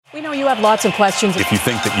We know you have lots of questions. If you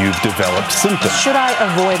think that you've developed symptoms. Should I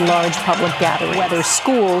avoid large public gatherings? Whether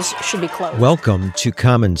schools should be closed? Welcome to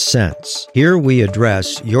Common Sense. Here we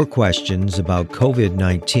address your questions about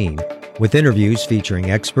COVID-19 with interviews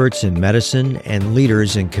featuring experts in medicine and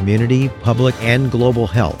leaders in community, public, and global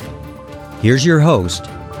health. Here's your host,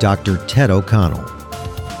 Dr. Ted O'Connell.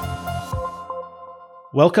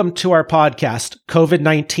 Welcome to our podcast,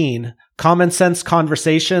 COVID-19, Common Sense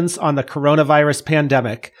Conversations on the Coronavirus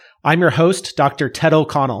Pandemic. I'm your host, Dr. Ted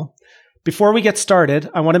O'Connell. Before we get started,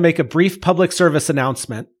 I want to make a brief public service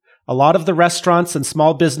announcement. A lot of the restaurants and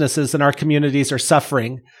small businesses in our communities are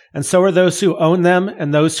suffering, and so are those who own them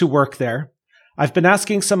and those who work there. I've been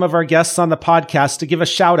asking some of our guests on the podcast to give a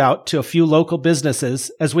shout out to a few local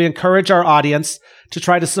businesses as we encourage our audience to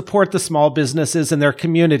try to support the small businesses in their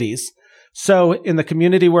communities. So in the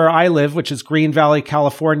community where I live, which is Green Valley,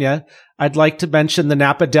 California, I'd like to mention the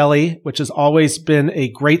Napa Deli, which has always been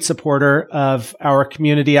a great supporter of our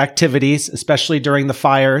community activities, especially during the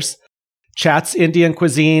fires, Chat's Indian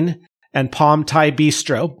Cuisine, and Palm Thai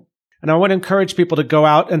Bistro. And I want to encourage people to go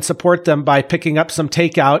out and support them by picking up some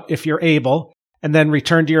takeout if you're able, and then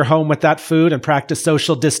return to your home with that food and practice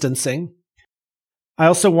social distancing. I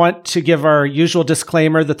also want to give our usual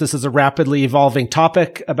disclaimer that this is a rapidly evolving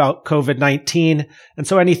topic about COVID-19, and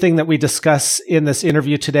so anything that we discuss in this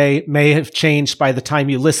interview today may have changed by the time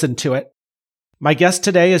you listen to it. My guest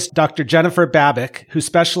today is Dr. Jennifer Babic, who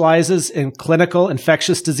specializes in clinical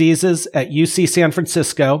infectious diseases at UC San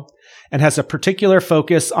Francisco and has a particular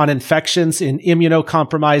focus on infections in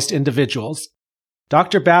immunocompromised individuals.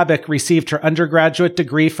 Dr. Babic received her undergraduate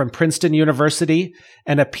degree from Princeton University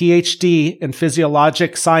and a PhD in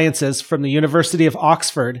physiologic sciences from the University of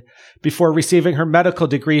Oxford before receiving her medical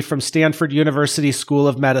degree from Stanford University School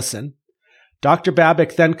of Medicine. Dr.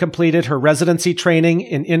 Babic then completed her residency training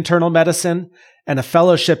in internal medicine and a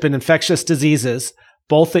fellowship in infectious diseases,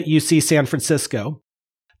 both at UC San Francisco.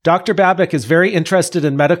 Dr. Babic is very interested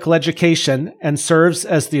in medical education and serves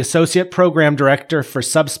as the Associate Program Director for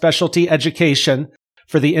Subspecialty Education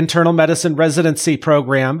for the Internal Medicine Residency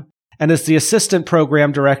Program and is the Assistant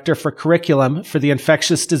Program Director for Curriculum for the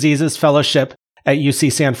Infectious Diseases Fellowship at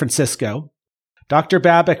UC San Francisco. Dr.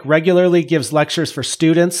 Babic regularly gives lectures for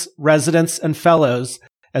students, residents, and fellows,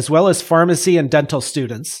 as well as pharmacy and dental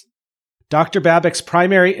students. Dr. Babic's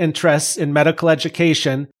primary interests in medical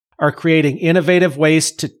education are creating innovative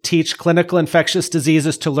ways to teach clinical infectious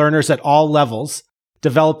diseases to learners at all levels,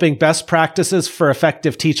 developing best practices for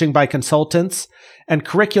effective teaching by consultants, and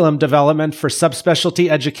curriculum development for subspecialty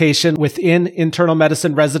education within internal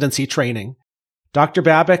medicine residency training. Dr.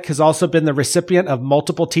 Babic has also been the recipient of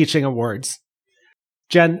multiple teaching awards.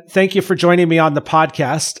 Jen, thank you for joining me on the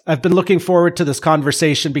podcast. I've been looking forward to this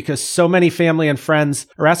conversation because so many family and friends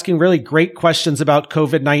are asking really great questions about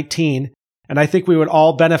COVID-19, and I think we would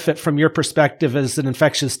all benefit from your perspective as an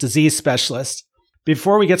infectious disease specialist.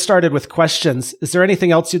 Before we get started with questions, is there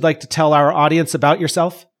anything else you'd like to tell our audience about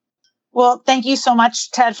yourself? Well, thank you so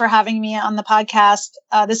much, Ted, for having me on the podcast.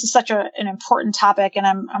 This is such an important topic, and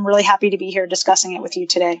I'm really happy to be here discussing it with you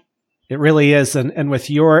today. It really is. And with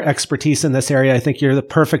your expertise in this area, I think you're the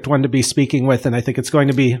perfect one to be speaking with. And I think it's going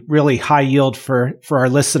to be really high yield for our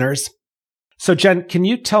listeners. So Jen, can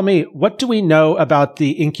you tell me, what do we know about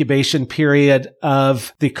the incubation period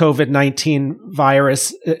of the COVID-19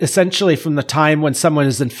 virus, essentially from the time when someone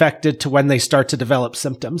is infected to when they start to develop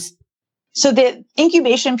symptoms? So the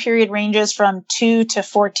incubation period ranges from 2 to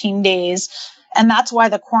 14 days. And that's why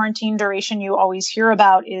the quarantine duration you always hear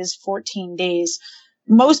about is 14 days.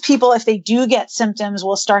 Most people, if they do get symptoms,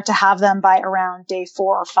 will start to have them by around day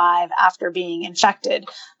 4 or 5 after being infected.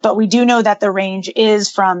 But we do know that the range is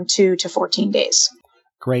from 2 to 14 days.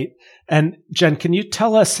 Great. And Jen, can you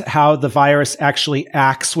tell us how the virus actually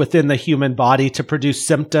acts within the human body to produce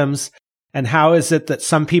symptoms? And how is it that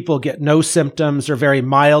some people get no symptoms or very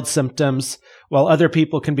mild symptoms, while other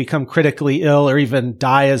people can become critically ill or even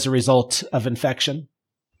die as a result of infection?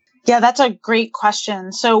 Yeah, that's a great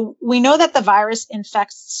question. So we know that the virus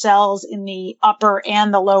infects cells in the upper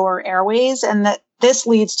and the lower airways, and that this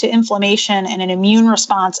leads to inflammation and an immune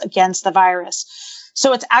response against the virus.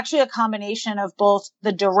 So it's actually a combination of both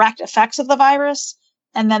the direct effects of the virus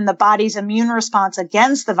and then the body's immune response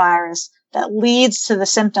against the virus that leads to the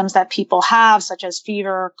symptoms that people have, such as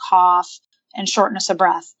fever, cough, and shortness of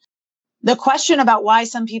breath. The question about why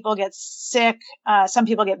some people get sick, some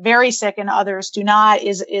people get very sick and others do not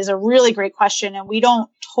is a really great question. And we don't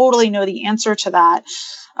totally know the answer to that.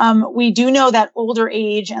 We do know that older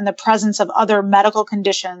age and the presence of other medical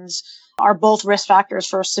conditions are both risk factors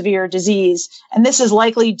for severe disease. And this is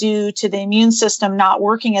likely due to the immune system not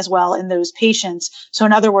working as well in those patients. So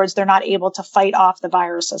in other words, they're not able to fight off the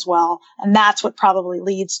virus as well. And that's what probably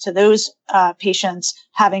leads to those patients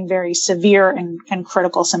having very severe and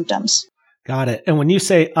critical symptoms. Got it. And when you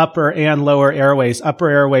say upper and lower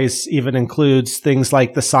airways even includes things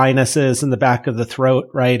like the sinuses and the back of the throat,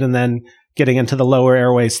 right? And then getting into the lower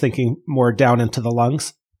airways, thinking more down into the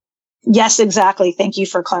lungs? Yes, exactly. Thank you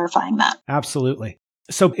for clarifying that. Absolutely.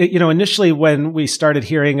 So, initially when we started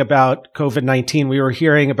hearing about COVID-19, we were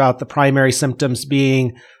hearing about the primary symptoms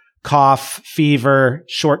being cough, fever,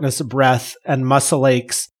 shortness of breath, and muscle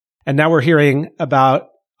aches. And now we're hearing about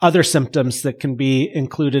other symptoms that can be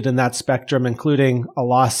included in that spectrum, including a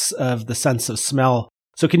loss of the sense of smell.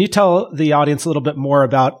 So can you tell the audience a little bit more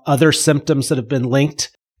about other symptoms that have been linked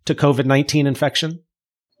to COVID-19 infection?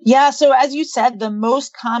 Yeah. So as you said, the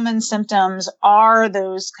most common symptoms are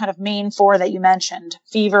those kind of main four that you mentioned: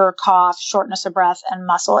 fever, cough, shortness of breath, and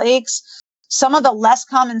muscle aches. Some of the less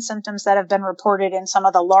common symptoms that have been reported in some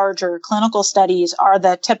of the larger clinical studies are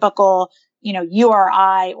the typical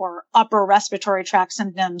URI or upper respiratory tract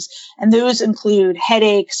symptoms. And those include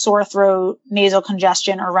headache, sore throat, nasal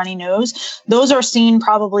congestion, or runny nose. Those are seen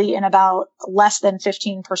probably in about less than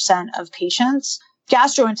 15% of patients.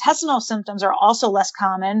 Gastrointestinal symptoms are also less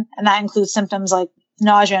common, and that includes symptoms like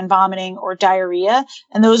nausea and vomiting or diarrhea.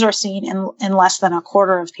 And those are seen in less than a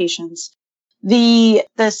quarter of patients. The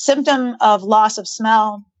symptom of loss of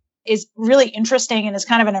smell is really interesting and is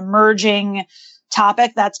kind of an emerging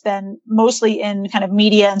topic that's been mostly in kind of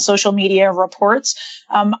media and social media reports.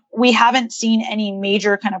 We haven't seen any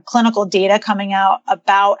major kind of clinical data coming out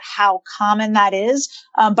about how common that is.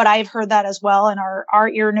 But I've heard that as well. And our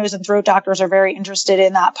ear, nose, and throat doctors are very interested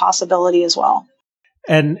in that possibility as well.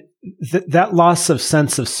 And that loss of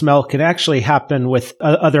sense of smell can actually happen with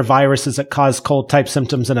other viruses that cause cold type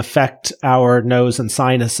symptoms and affect our nose and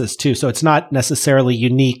sinuses too. So it's not necessarily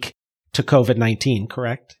unique to COVID-19,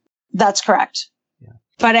 correct? That's correct.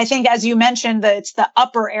 But I think, as you mentioned, it's the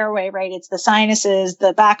upper airway, right? It's the sinuses,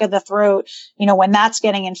 the back of the throat. When that's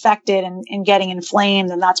getting infected and getting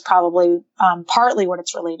inflamed, then that's probably partly what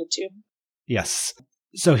it's related to. Yes.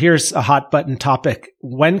 So here's a hot button topic.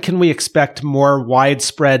 When can we expect more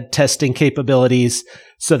widespread testing capabilities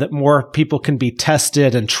so that more people can be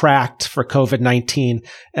tested and tracked for COVID-19?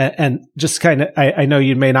 And just kind of, I know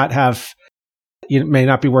you may not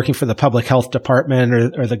be working for the public health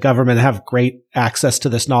department or the government, have great access to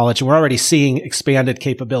this knowledge. And we're already seeing expanded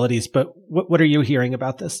capabilities, but what are you hearing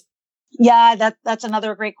about this? Yeah, that's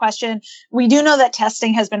another great question. We do know that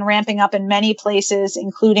testing has been ramping up in many places,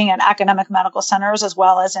 including at academic medical centers, as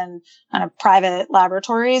well as in kind of private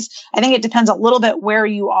laboratories. I think it depends a little bit where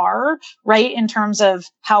you are, right, in terms of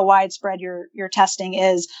how widespread your testing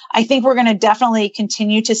is. I think we're going to definitely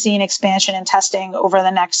continue to see an expansion in testing over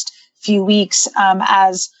the next few weeks,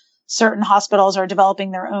 as certain hospitals are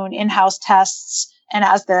developing their own in-house tests and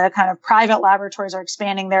as the kind of private laboratories are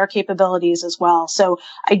expanding their capabilities as well. So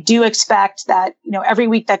I do expect that, every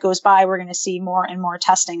week that goes by, we're going to see more and more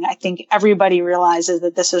testing. I think everybody realizes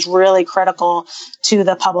that this is really critical to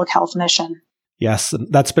the public health mission. Yes,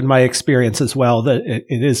 that's been my experience as well, that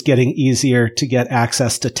it is getting easier to get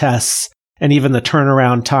access to tests, and even the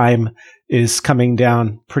turnaround time is coming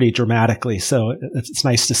down pretty dramatically. So it's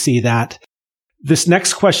nice to see that. This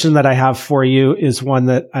next question that I have for you is one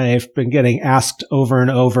that I've been getting asked over and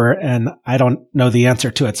over, and I don't know the answer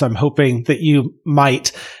to it. So I'm hoping that you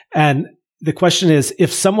might. And the question is,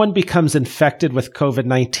 if someone becomes infected with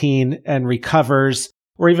COVID-19 and recovers,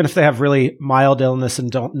 or even if they have really mild illness and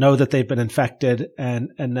don't know that they've been infected and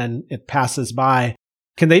then it passes by,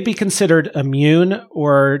 can they be considered immune,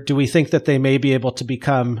 or do we think that they may be able to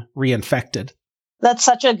become reinfected? That's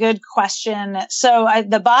such a good question. So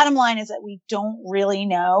the bottom line is that we don't really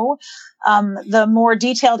know. The more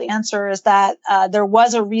detailed answer is that there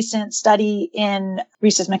was a recent study in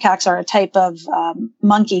rhesus macaques, are a type of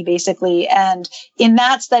monkey, basically. And in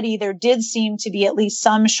that study, there did seem to be at least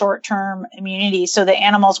some short-term immunity. So the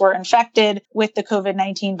animals were infected with the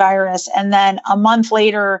COVID-19 virus. And then a month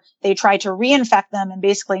later, they tried to reinfect them. And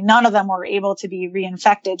basically, none of them were able to be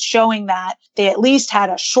reinfected, showing that they at least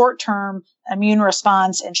had a short-term immune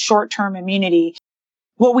response and short-term immunity.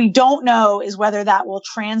 What we don't know is whether that will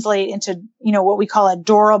translate into, what we call a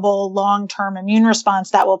durable long-term immune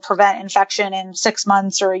response that will prevent infection in 6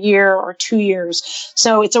 months or a year or 2 years.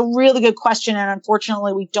 So it's a really good question. And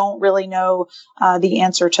unfortunately, we don't really know the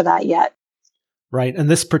answer to that yet. Right.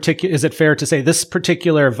 And is it fair to say this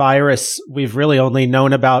particular virus we've really only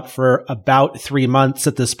known about for about 3 months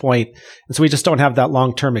at this point? And so we just don't have that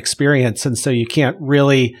long-term experience. And so you can't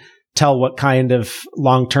really tell what kind of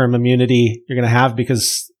long-term immunity you're going to have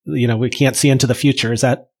because, we can't see into the future. Is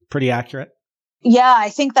that pretty accurate? Yeah, I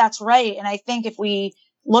think that's right. And I think if we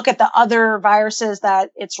look at the other viruses that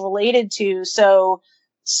it's related to, so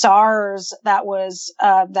SARS that was,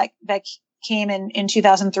 that came in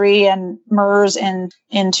 2003 and MERS in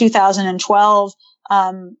 2012,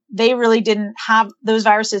 they really those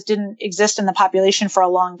viruses didn't exist in the population for a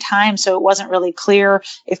long time. So it wasn't really clear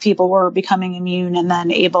if people were becoming immune and then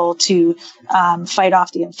able to fight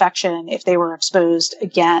off the infection if they were exposed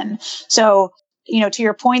again. So, to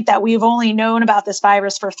your point that we've only known about this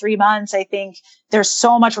virus for 3 months, I think there's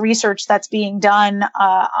so much research that's being done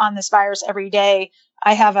on this virus every day.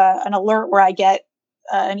 I have an alert where I get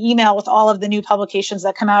an email with all of the new publications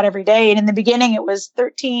that come out every day. And in the beginning, it was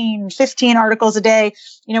 13, 15 articles a day,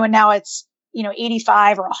 and now it's,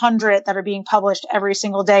 85 or 100 that are being published every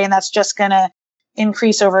single day. And that's just going to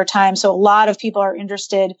increase over time. So a lot of people are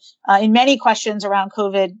interested in many questions around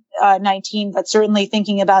COVID-19, but certainly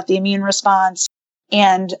thinking about the immune response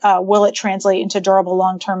and will it translate into durable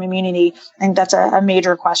long-term immunity? I think that's a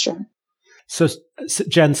major question. So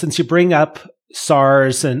Jen, since you bring up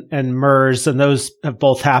SARS and MERS, and those have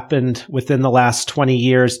both happened within the last 20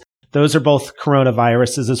 years. Those are both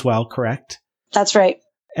coronaviruses as well, correct? That's right.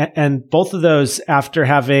 And both of those, after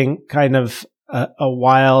having kind of a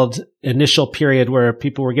wild initial period where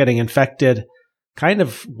people were getting infected, kind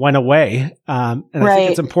of went away. And right. I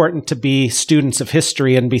think it's important to be students of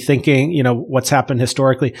history and be thinking, what's happened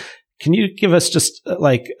historically. Can you give us just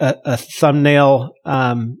like a thumbnail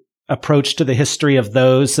approach to the history of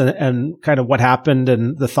those and kind of what happened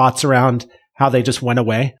and the thoughts around how they just went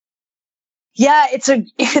away? Yeah, it's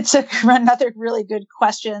another really good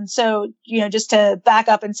question. So, just to back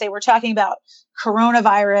up and say, we're talking about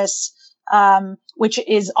coronavirus, which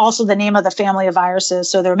is also the name of the family of viruses.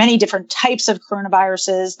 So there are many different types of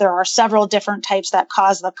coronaviruses. There are several different types that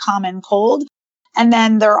cause the common cold. And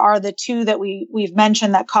then there are the two that we've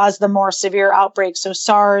mentioned that cause the more severe outbreaks. So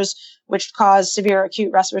SARS, which caused severe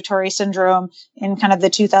acute respiratory syndrome in kind of the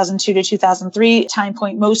 2002 to 2003 time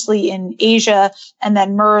point, mostly in Asia. And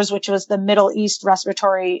then MERS, which was the Middle East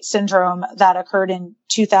respiratory syndrome that occurred in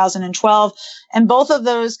 2012. And both of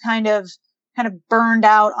those kind of burned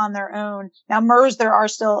out on their own. Now, MERS, there are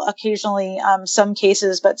still occasionally some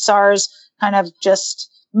cases, but SARS kind of just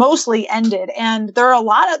mostly ended. And there's a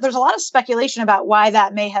lot of speculation about why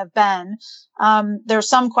that may have been. There's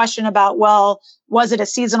some question about, well, was it a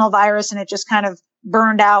seasonal virus and it just kind of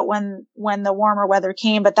burned out when the warmer weather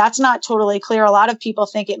came? But that's not totally clear. A lot of people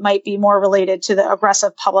think it might be more related to the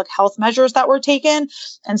aggressive public health measures that were taken.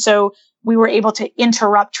 And so we were able to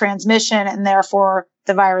interrupt transmission, and therefore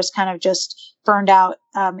the virus kind of just burned out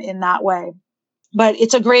in that way. But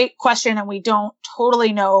it's a great question, and we don't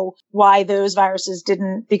totally know why those viruses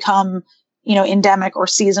didn't become, endemic or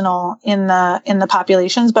seasonal in the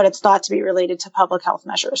populations, but it's thought to be related to public health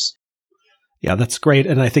measures. Yeah, that's great.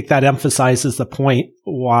 And I think that emphasizes the point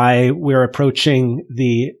why we're approaching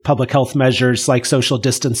the public health measures like social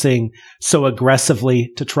distancing so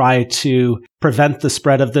aggressively to try to prevent the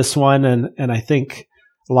spread of this one. And I think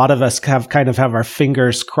a lot of us have our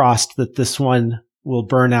fingers crossed that this one will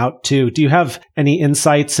burn out too. Do you have any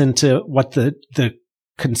insights into what the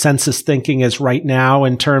consensus thinking is right now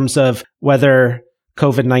in terms of whether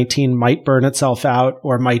COVID-19 might burn itself out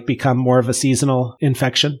or might become more of a seasonal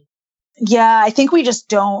infection? Yeah, I think we just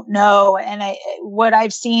don't know. And what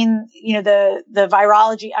I've seen, the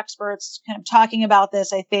virology experts kind of talking about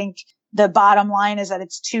this, I think the bottom line is that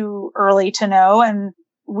it's too early to know. And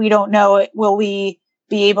we don't know, will we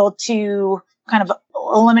be able to kind of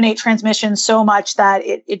eliminate transmission so much that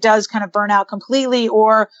it does kind of burn out completely,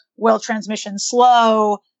 or will transmission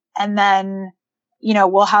slow and then,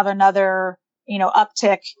 we'll have another,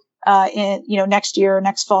 uptick in, next year,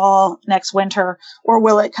 next fall, next winter, or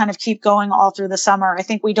will it kind of keep going all through the summer? I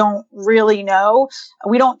think we don't really know.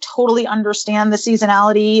 We don't totally understand the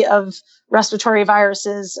seasonality of respiratory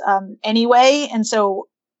viruses, anyway. And so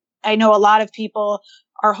I know a lot of people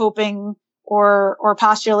are hoping or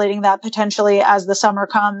postulating that potentially as the summer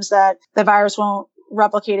comes, that the virus won't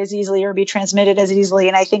replicate as easily or be transmitted as easily.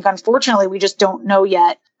 And I think, unfortunately, we just don't know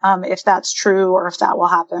yet, if that's true or if that will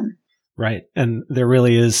happen. Right. And there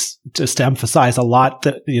really is, just to emphasize a lot,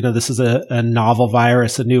 that, this is a novel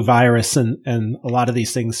virus, a new virus, and a lot of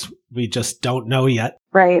these things we just don't know yet.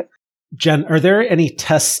 Right. Jen, are there any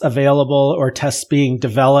tests available or tests being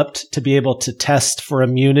developed to be able to test for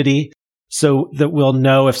immunity so that we'll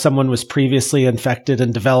know if someone was previously infected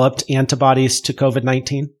and developed antibodies to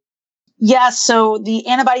COVID-19? Yes. So the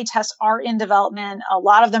antibody tests are in development. A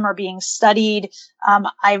lot of them are being studied.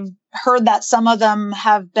 I've heard that some of them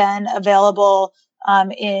have been available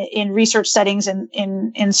in research settings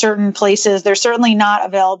in certain places. They're certainly not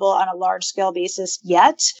available on a large scale basis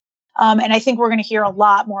yet. And I think we're going to hear a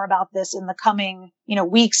lot more about this in the coming,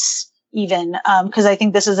 weeks even, because I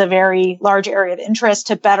think this is a very large area of interest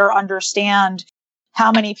to better understand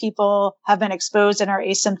how many people have been exposed and are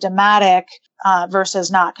asymptomatic versus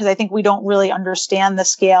not, because I think we don't really understand the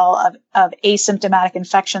scale of asymptomatic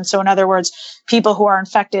infection. So in other words, people who are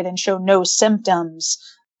infected and show no symptoms,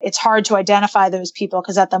 it's hard to identify those people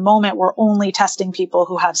because at the moment we're only testing people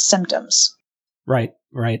who have symptoms. Right.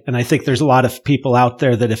 And I think there's a lot of people out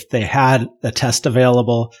there that if they had a test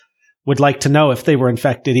available would like to know if they were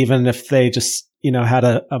infected, even if they just, had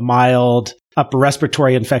a mild upper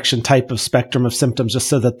respiratory infection type of spectrum of symptoms, just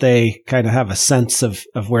so that they kind of have a sense of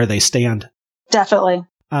where they stand. Definitely.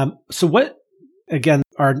 So what, again,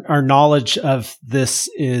 our knowledge of this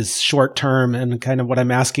is short term, and kind of what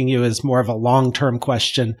I'm asking you is more of a long term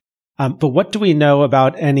question. But what do we know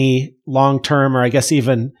about any long term, or I guess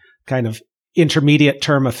even kind of intermediate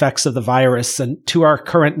term effects of the virus? And to our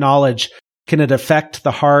current knowledge, can it affect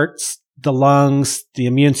the heart, the lungs, the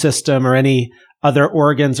immune system, or any other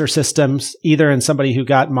organs or systems, either in somebody who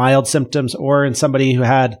got mild symptoms or in somebody who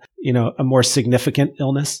had, a more significant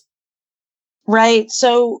illness? Right.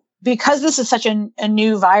 So because this is such a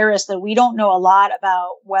new virus that we don't know a lot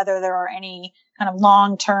about whether there are any kind of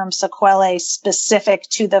long-term sequelae specific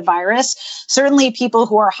to the virus. Certainly people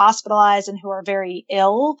who are hospitalized and who are very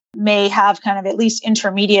ill may have kind of at least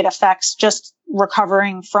intermediate effects just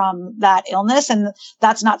recovering from that illness. And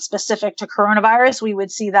that's not specific to coronavirus. We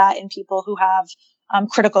would see that in people who have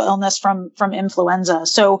critical illness from influenza.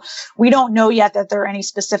 So we don't know yet that there are any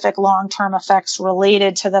specific long-term effects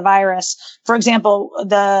related to the virus. For example,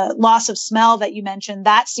 the loss of smell that you mentioned,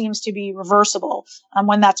 that seems to be reversible.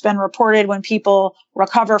 When that's been reported, when people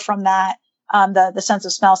recover from that, the sense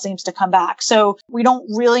of smell seems to come back. So we don't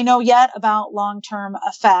really know yet about long-term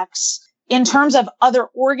effects. In terms of other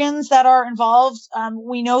organs that are involved,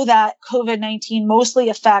 we know that COVID-19 mostly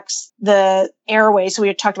affects the airway. So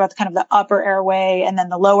we talked about the kind of the upper airway and then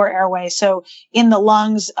the lower airway. So in the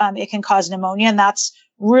lungs, it can cause pneumonia, and that's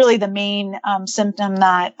really the main symptom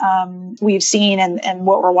that we've seen and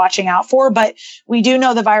what we're watching out for. But we do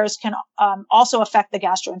know the virus can also affect the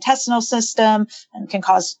gastrointestinal system and can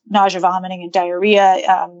cause nausea, vomiting, and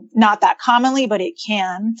diarrhea. Not that commonly, but it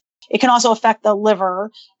can. It can also affect the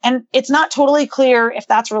liver. And it's not totally clear if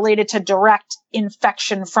that's related to direct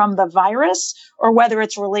infection from the virus or whether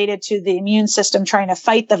it's related to the immune system trying to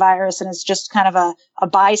fight the virus and it's just kind of a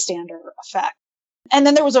bystander effect. And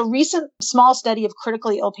then there was a recent small study of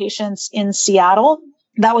critically ill patients in Seattle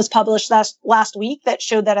that was published last week that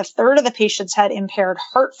showed that a third of the patients had impaired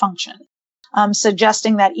heart function,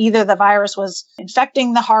 suggesting that either the virus was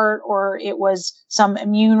infecting the heart or it was some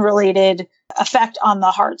immune-related effect on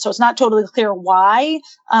the heart. So it's not totally clear why,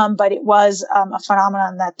 but it was a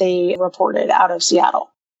phenomenon that they reported out of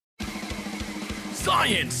Seattle.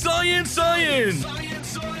 Science, science, science! Science,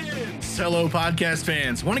 science! Hello, podcast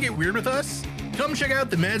fans. Want to get weird with us? Come check out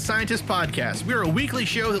the Mad Scientist Podcast. We're a weekly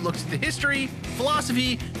show that looks at the history,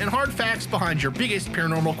 philosophy, and hard facts behind your biggest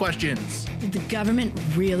paranormal questions. Did the government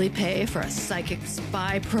really pay for a psychic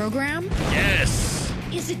spy program? Yes!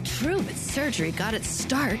 Is it true that surgery got its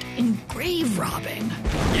start in grave robbing?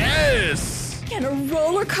 Yes! Can a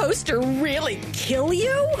roller coaster really kill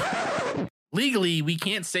you? Legally, we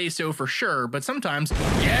can't say so for sure, but sometimes,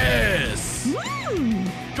 yes!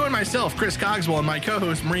 Join myself, Chris Cogswell, and my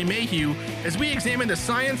co-host, Marie Mayhew, as we examine the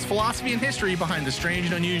science, philosophy, and history behind the strange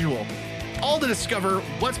and unusual. All to discover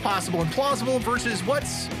what's possible and plausible versus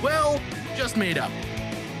what's, well, just made up.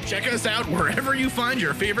 Check us out wherever you find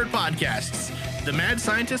your favorite podcasts. The Mad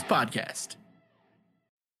Scientist Podcast.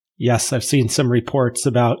 Yes, I've seen some reports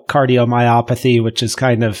about cardiomyopathy, which is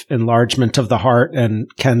kind of enlargement of the heart and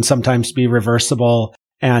can sometimes be reversible,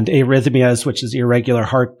 and arrhythmias, which is irregular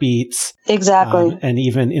heartbeats. Exactly. And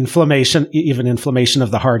even inflammation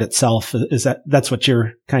of the heart itself. That's what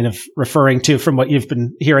you're kind of referring to from what you've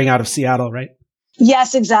been hearing out of Seattle, right?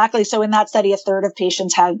 Yes, exactly. So in that study, a third of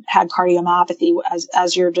patients had cardiomyopathy,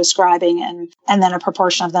 as you're describing, and then a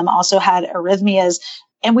proportion of them also had arrhythmias.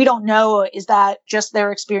 And we don't know, is that just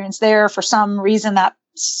their experience there for some reason, that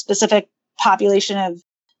specific population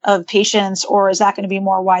of patients, or is that going to be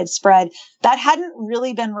more widespread? That hadn't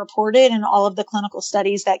really been reported in all of the clinical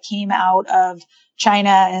studies that came out of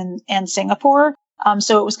China and Singapore.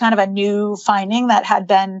 So it was kind of a new finding that had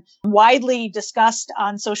been widely discussed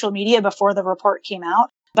on social media before the report came out.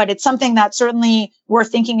 But it's something that certainly we're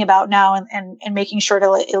thinking about now and making sure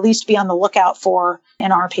to at least be on the lookout for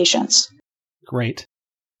in our patients. Great.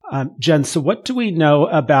 Jen, so what do we know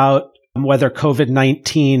about whether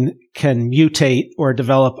COVID-19 can mutate or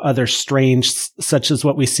develop other strains, such as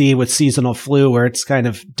what we see with seasonal flu, where it's kind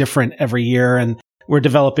of different every year, and we're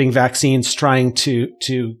developing vaccines trying to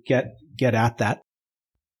get at that?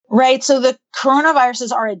 Right. So the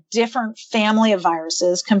coronaviruses are a different family of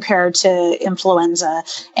viruses compared to influenza,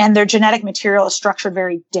 and their genetic material is structured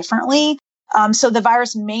very differently. So the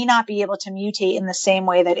virus may not be able to mutate in the same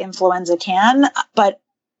way that influenza can, but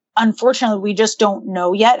unfortunately, we just don't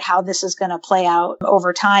know yet how this is going to play out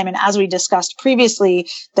over time. And as we discussed previously,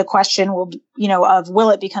 the question will, will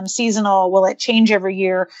it become seasonal? Will it change every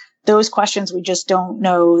year? Those questions we just don't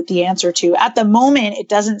know the answer to. At the moment, it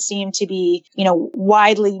doesn't seem to be,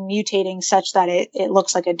 widely mutating such that it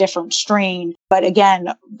looks like a different strain. But again,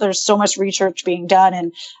 there's so much research being done.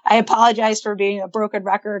 And I apologize for being a broken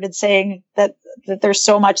record and saying that there's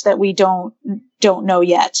so much that we don't know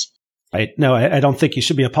yet. Right. No, I don't think you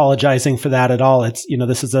should be apologizing for that at all. It's,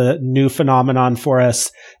 this is a new phenomenon for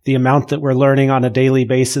us. The amount that we're learning on a daily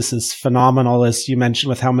basis is phenomenal, as you mentioned,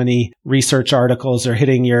 with how many research articles are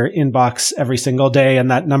hitting your inbox every single day,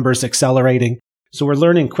 and that number is accelerating. So we're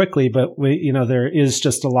learning quickly, but there is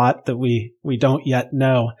just a lot that we don't yet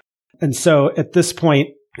know. And so at this point,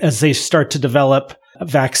 as they start to develop a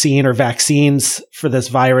vaccine or vaccines for this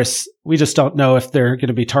virus, we just don't know if they're going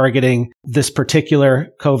to be targeting this particular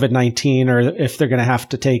COVID-19 or if they're going to have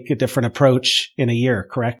to take a different approach in a year,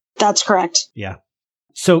 correct? That's correct. Yeah.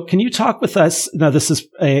 So can you talk with us? Now, this is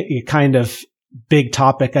a kind of big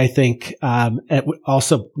topic, I think,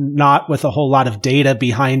 also not with a whole lot of data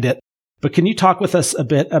behind it. But can you talk with us a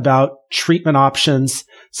bit about treatment options,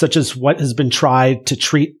 such as what has been tried to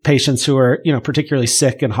treat patients who are, particularly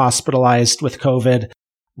sick and hospitalized with COVID?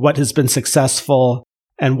 What has been successful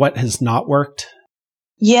and what has not worked?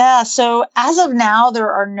 Yeah. So as of now,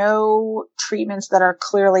 there are no treatments that are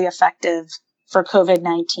clearly effective for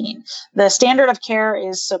COVID-19. The standard of care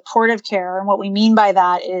is supportive care. And what we mean by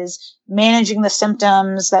that is managing the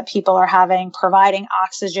symptoms that people are having, providing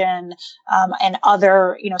oxygen, and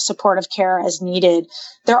other, supportive care as needed.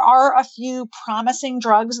 There are a few promising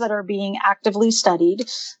drugs that are being actively studied.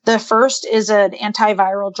 The first is an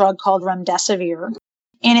antiviral drug called remdesivir.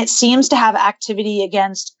 And it seems to have activity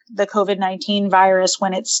against the COVID-19 virus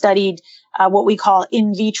when it's studied what we call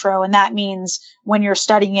in vitro. And that means when you're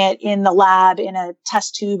studying it in the lab, in a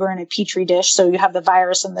test tube or in a petri dish. So you have the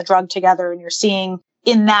virus and the drug together and you're seeing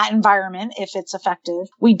in that environment if it's effective.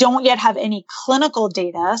 We don't yet have any clinical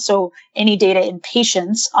data, so any data in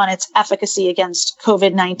patients on its efficacy against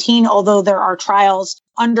COVID-19, although there are trials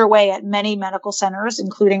underway at many medical centers,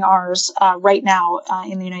 including ours, right now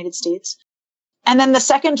in the United States. And then the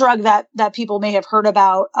second drug that people may have heard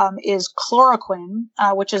about is chloroquine,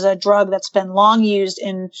 which is a drug that's been long used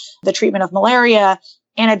in the treatment of malaria,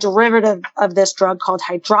 and a derivative of this drug called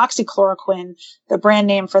hydroxychloroquine. The brand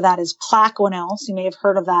name for that is Plaquenil. So you may have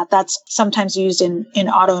heard of that. That's sometimes used in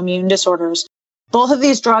autoimmune disorders. Both of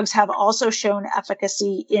these drugs have also shown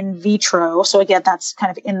efficacy in vitro. So again, that's kind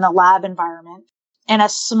of in the lab environment. And a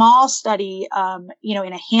small study,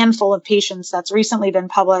 in a handful of patients that's recently been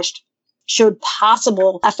published showed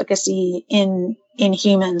possible efficacy in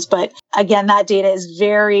humans. But again, that data is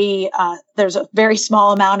there's a very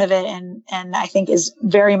small amount of it and I think is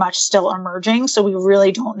very much still emerging. So we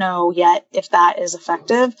really don't know yet if that is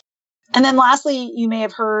effective. And then lastly, you may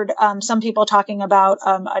have heard some people talking about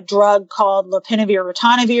a drug called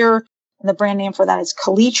lopinavir-ritonavir, and the brand name for that is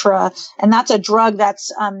Kaletra. And that's a drug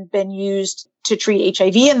that's been used to treat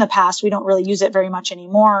HIV in the past. We don't really use it very much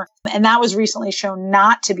anymore. And that was recently shown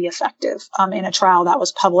not to be effective in a trial that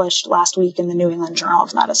was published last week in the New England Journal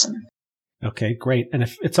of Medicine. Okay, great. And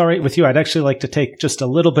if it's all right with you, I'd actually like to take just a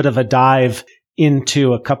little bit of a dive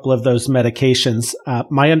into a couple of those medications.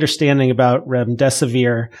 My understanding about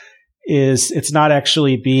remdesivir is it's not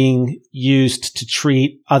actually being used to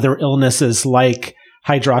treat other illnesses like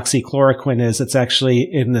hydroxychloroquine is. It's actually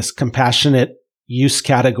in this compassionate use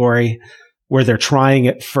category where they're trying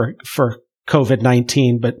it for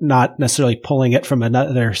COVID-19, but not necessarily pulling it from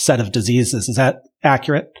another set of diseases. Is that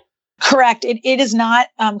accurate? Correct. It is not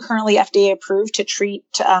currently FDA approved to treat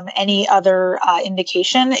any other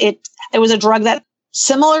indication. It was a drug that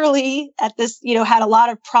similarly at this, had a lot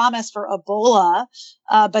of promise for Ebola,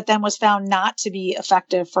 but then was found not to be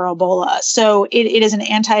effective for Ebola. So it is an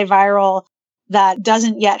antiviral that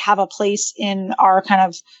doesn't yet have a place in our kind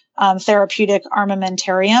of therapeutic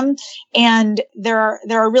armamentarium. And there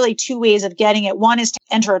are really two ways of getting it. One is to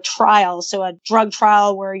enter a trial. So a drug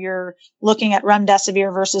trial where you're looking at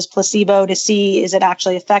remdesivir versus placebo to see, is it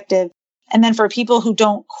actually effective? And then for people who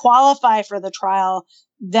don't qualify for the trial,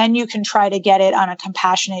 then you can try to get it on a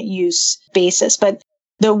compassionate use basis. But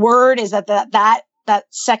the word is that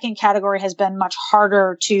second category has been much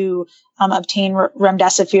harder to obtain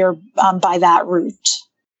remdesivir by that route.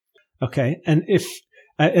 Okay.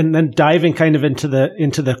 And then diving kind of into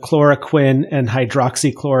the chloroquine and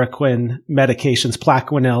hydroxychloroquine medications,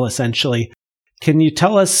 Plaquenil essentially. Can you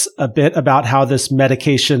tell us a bit about how this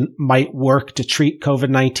medication might work to treat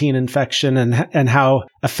COVID-19 infection and how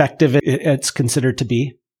effective it's considered to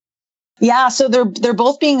be? Yeah, so they're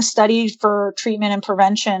both being studied for treatment and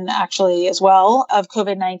prevention actually as well of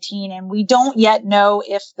COVID-19, and we don't yet know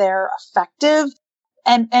if they're effective.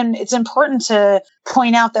 And it's important to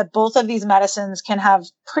point out that both of these medicines can have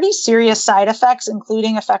pretty serious side effects,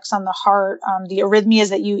 including effects on the heart, the arrhythmias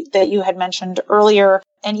that you had mentioned earlier,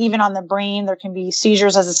 and even on the brain. There can be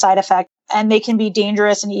seizures as a side effect, and they can be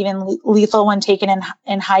dangerous and even lethal when taken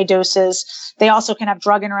in high doses. They also can have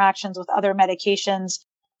drug interactions with other medications.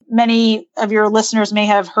 Many of your listeners may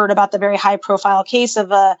have heard about the very high profile case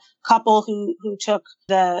of a couple who took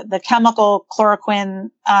the chemical chloroquine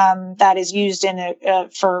that is used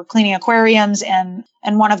for cleaning aquariums, and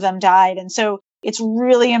one of them died. And so it's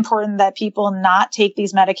really important that people not take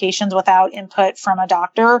these medications without input from a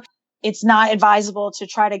doctor. It's not advisable to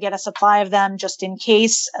try to get a supply of them just in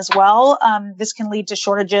case as well. This can lead to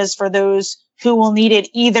shortages for those who will need it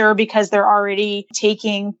either because they're already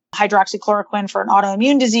taking hydroxychloroquine for an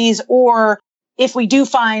autoimmune disease, or if we do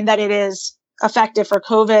find that it is effective for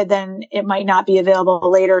COVID, then it might not be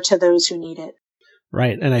available later to those who need it.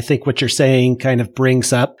 Right. And I think what you're saying kind of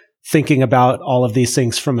brings up thinking about all of these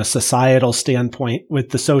things from a societal standpoint with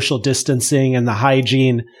the social distancing and the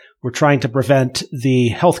hygiene. We're trying to prevent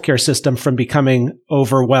the healthcare system from becoming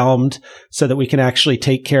overwhelmed so that we can actually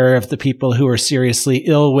take care of the people who are seriously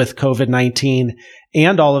ill with COVID-19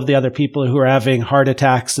 and all of the other people who are having heart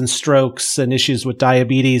attacks and strokes and issues with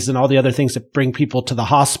diabetes and all the other things that bring people to the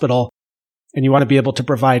hospital. And you want to be able to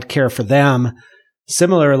provide care for them.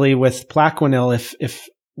 Similarly with Plaquenil, if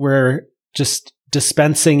we're just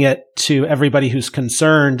dispensing it to everybody who's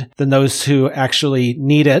concerned, then those who actually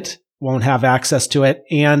need it won't have access to it,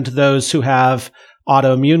 and those who have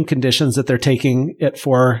autoimmune conditions that they're taking it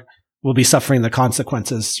for will be suffering the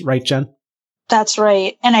consequences. Right, Jen? That's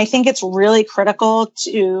right. And I think it's really critical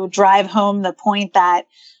to drive home the point that,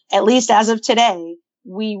 at least as of today,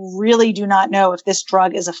 we really do not know if this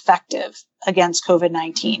drug is effective against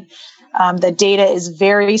COVID-19. The data is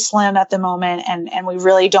very slim at the moment, and we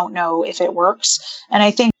really don't know if it works. And I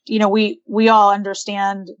think, we all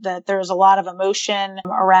understand that there's a lot of emotion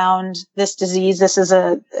around this disease. This is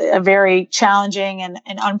a very challenging and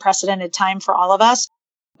unprecedented time for all of us.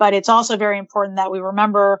 But it's also very important that we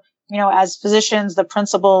remember, as physicians, the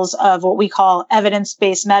principles of what we call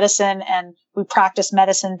evidence-based medicine, and we practice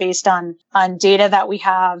medicine based on data that we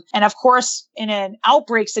have. And of course, in an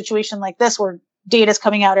outbreak situation like this, where data is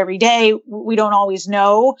coming out every day, we don't always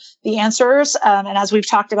know the answers. And as we've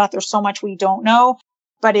talked about, there's so much we don't know.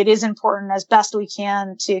 But it is important as best we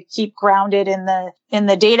can to keep grounded in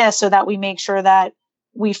the data so that we make sure that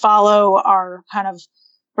we follow our kind of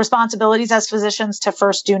responsibilities as physicians to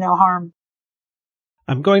first do no harm.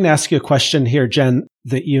 I'm going to ask you a question here, Jen,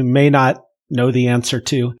 that you may not know the answer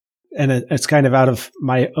to. And it's kind of out of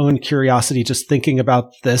my own curiosity just thinking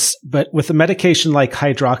about this. But with a medication like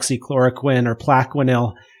hydroxychloroquine or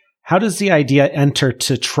Plaquenil, how does the idea enter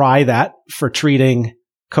to try that for treating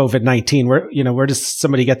COVID-19? Where does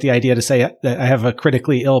somebody get the idea to say that I have a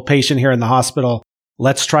critically ill patient here in the hospital?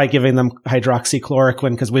 Let's try giving them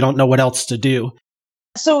hydroxychloroquine because we don't know what else to do.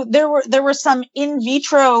 So there were some in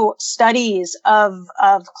vitro studies of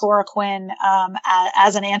chloroquine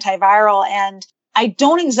as an antiviral, and I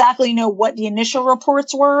don't exactly know what the initial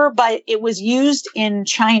reports were, but it was used in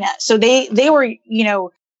China. So they were,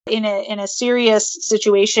 in a serious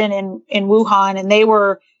situation in Wuhan, and they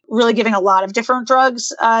were really giving a lot of different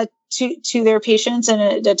drugs to their patients in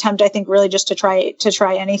an attempt, I think, really just to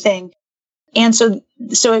try anything. And so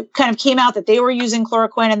it kind of came out that they were using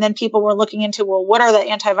chloroquine, and then people were looking into, well, what are the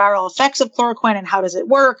antiviral effects of chloroquine and how does it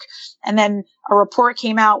work? And then a report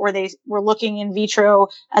came out where they were looking in vitro,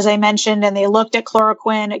 as I mentioned, and they looked at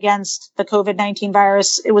chloroquine against the COVID-19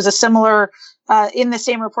 virus. It was a similar, in the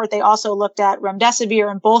same report, they also looked at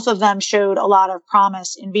remdesivir, and both of them showed a lot of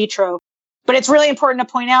promise in vitro. But it's really important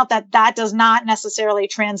to point out that does not necessarily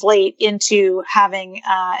translate into having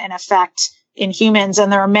an effect in humans.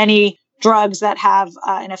 And there are many drugs that have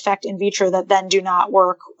an effect in vitro that then do not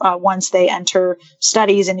work once they enter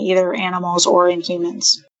studies in either animals or in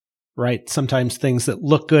humans. Right. Sometimes things that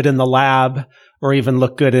look good in the lab or even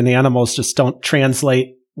look good in animals just don't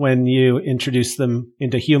translate when you introduce them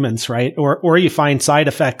into humans, right? Or you find side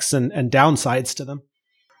effects and downsides to them.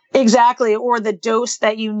 Exactly. Or the dose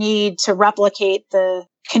that you need to replicate the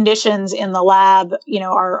conditions in the lab,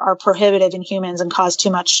 are prohibitive in humans and cause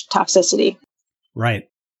too much toxicity. Right.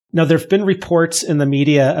 Now, there have been reports in the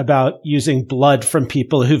media about using blood from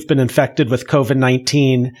people who've been infected with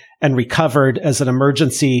COVID-19 and recovered as an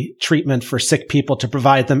emergency treatment for sick people to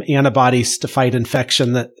provide them antibodies to fight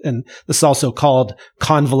infection. And this is also called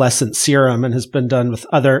convalescent serum and has been done with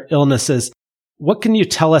other illnesses. What can you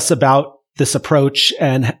tell us about this approach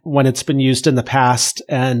and when it's been used in the past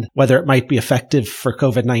and whether it might be effective for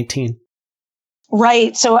COVID-19?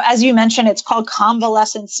 Right. So as you mentioned, it's called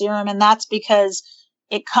convalescent serum, and that's because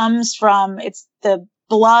it's the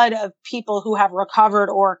blood of people who have recovered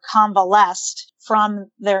or convalesced from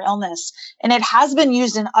their illness. And it has been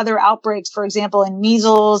used in other outbreaks, for example, in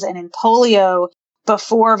measles and in polio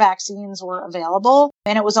before vaccines were available.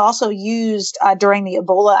 And it was also used during the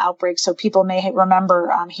Ebola outbreak. So people may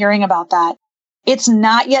remember hearing about that. It's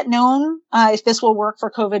not yet known if this will work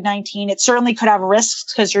for COVID-19. It certainly could have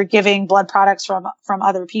risks because you're giving blood products from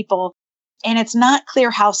other people. And it's not clear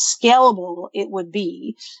how scalable it would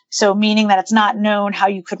be. So meaning that it's not known how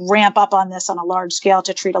you could ramp up on this on a large scale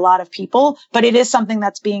to treat a lot of people, but it is something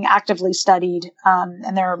that's being actively studied.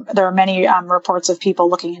 And there are many reports of people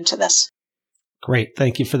looking into this. Great.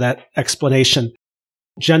 Thank you for that explanation.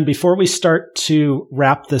 Jen, before we start to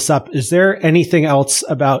wrap this up, is there anything else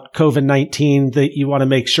about COVID-19 that you want to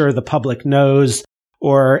make sure the public knows,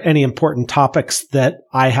 or any important topics that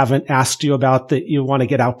I haven't asked you about that you want to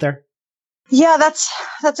get out there? Yeah,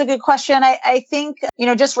 that's a good question. I think,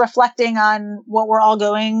 just reflecting on what we're all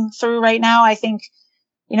going through right now, I think,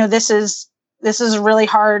 this is really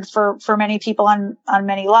hard for many people on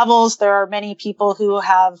many levels. There are many people who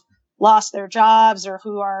have lost their jobs or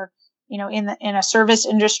who are, in a service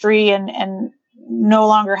industry and no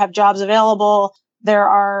longer have jobs available. There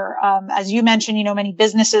are, as you mentioned, many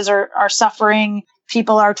businesses are suffering.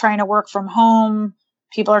 People are trying to work from home.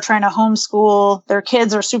 People are trying to homeschool their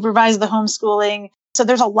kids or supervise the homeschooling. So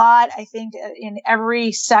there's a lot, I think, in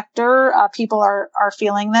every sector, people are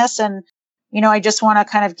feeling this. And, I just want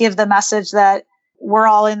to kind of give the message that we're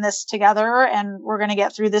all in this together and we're going to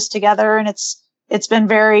get through this together. And it's been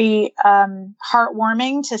very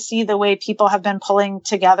heartwarming to see the way people have been pulling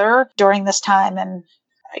together during this time. And,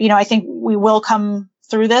 I think we will come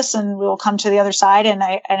through this and we will come to the other side. And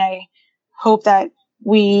I hope that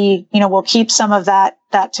we, will keep some of that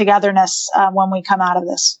togetherness when we come out of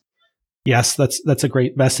this. Yes, that's a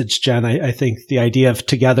great message, Jen. I think the idea of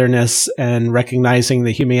togetherness and recognizing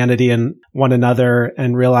the humanity in one another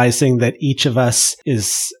and realizing that each of us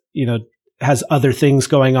is, has other things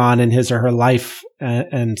going on in his or her life.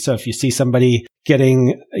 And so if you see somebody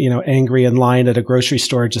getting, angry in line at a grocery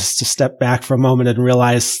store, just to step back for a moment and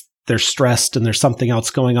realize they're stressed and there's something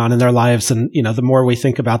else going on in their lives. And, the more we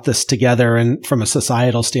think about this together and from a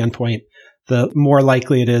societal standpoint, the more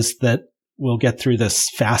likely it is that we'll get through this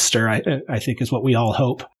faster, I think is what we all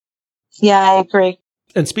hope. Yeah, I agree.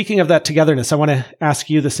 And speaking of that togetherness, I want to ask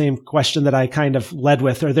you the same question that I kind of led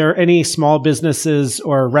with. Are there any small businesses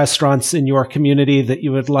or restaurants in your community that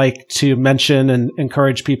you would like to mention and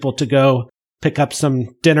encourage people to go pick up some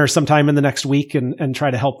dinner sometime in the next week and try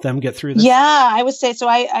to help them get through this? Yeah, I would say so.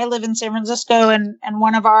 I live in San Francisco and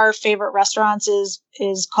one of our favorite restaurants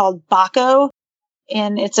is called Bacco.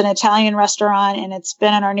 And it's an Italian restaurant and it's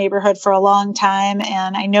been in our neighborhood for a long time.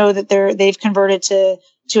 And I know that they've converted to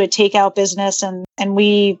a takeout business and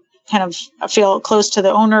we kind of feel close to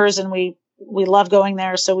the owners and we love going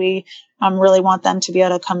there. So we really want them to be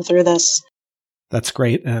able to come through this. That's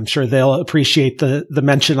great. And I'm sure they'll appreciate the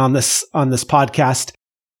mention on this podcast.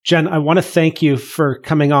 Jen, I want to thank you for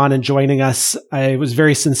coming on and joining us. I was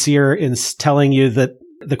very sincere in telling you that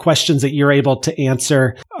the questions that you're able to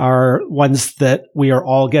answer are ones that we are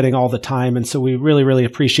all getting all the time. And so we really, really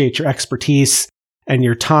appreciate your expertise and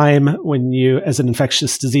your time when you, as an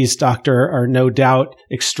infectious disease doctor, are no doubt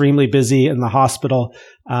extremely busy in the hospital.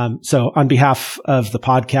 So on behalf of the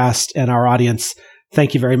podcast and our audience,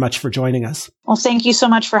 thank you very much for joining us. Well, thank you so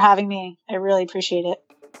much for having me. I really appreciate it.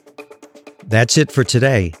 That's it for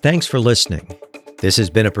today. Thanks for listening. This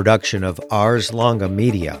has been a production of Ars Longa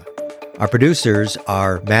Media. Our producers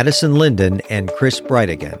are Madison Linden and Chris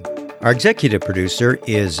Brightigan. Our executive producer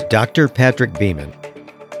is Dr. Patrick Beeman.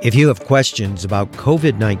 If you have questions about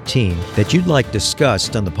COVID-19 that you'd like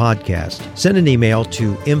discussed on the podcast, send an email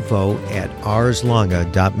to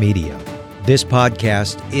info@arslonga.media. This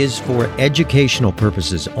podcast is for educational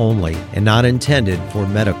purposes only and not intended for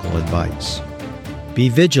medical advice. Be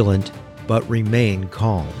vigilant, but remain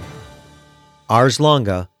calm. Ars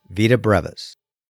Longa, Vita Brevis.